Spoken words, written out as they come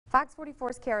Fox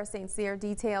 44's Kara St. Cyr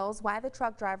details why the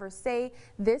truck drivers say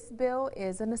this bill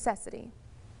is a necessity.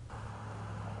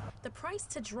 The price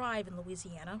to drive in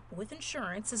Louisiana with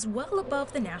insurance is well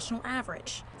above the national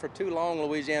average. For too long,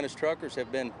 Louisiana's truckers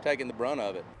have been taking the brunt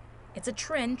of it. It's a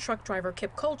trend truck driver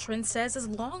Kip Coltrane says is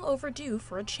long overdue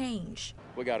for a change.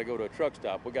 We got to go to a truck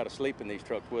stop. We got to sleep in these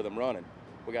trucks with them running.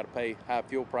 We got to pay high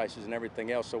fuel prices and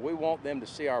everything else. So we want them to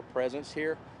see our presence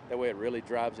here. That way it really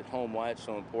drives it home why it's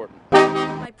so important.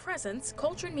 By presence,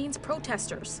 Coltrane means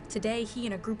protesters. Today, he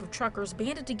and a group of truckers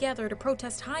banded together to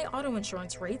protest high auto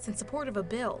insurance rates in support of a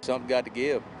bill. Something got to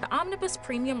give. The Omnibus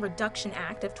Premium Reduction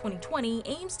Act of 2020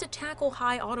 aims to tackle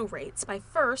high auto rates by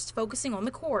first focusing on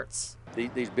the courts.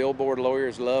 These billboard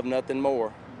lawyers love nothing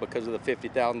more. Because of the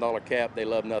 $50,000 cap, they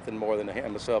love nothing more than to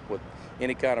ham us up with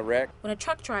any kind of wreck. When a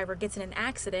truck driver gets in an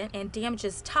accident and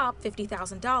damages top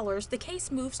 $50,000, the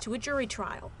case moves to a jury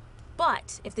trial.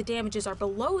 But if the damages are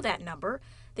below that number,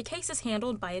 the case is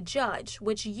handled by a judge,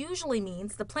 which usually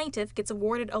means the plaintiff gets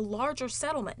awarded a larger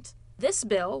settlement. This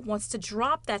bill wants to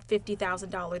drop that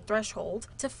 $50,000 threshold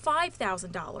to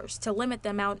 $5,000 to limit the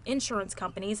amount insurance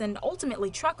companies and ultimately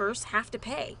truckers have to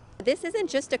pay. This isn't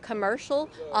just a commercial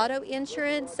auto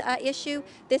insurance issue.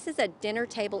 This is a dinner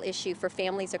table issue for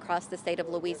families across the state of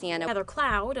Louisiana. Heather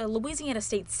Cloud, a Louisiana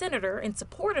state senator in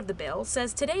support of the bill,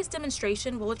 says today's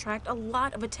demonstration will attract a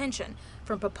lot of attention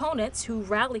from proponents who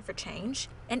rally for change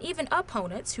and even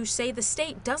opponents who say the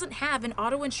state doesn't have an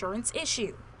auto insurance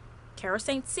issue. Kara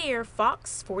St. Cyr,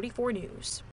 Fox 44 News.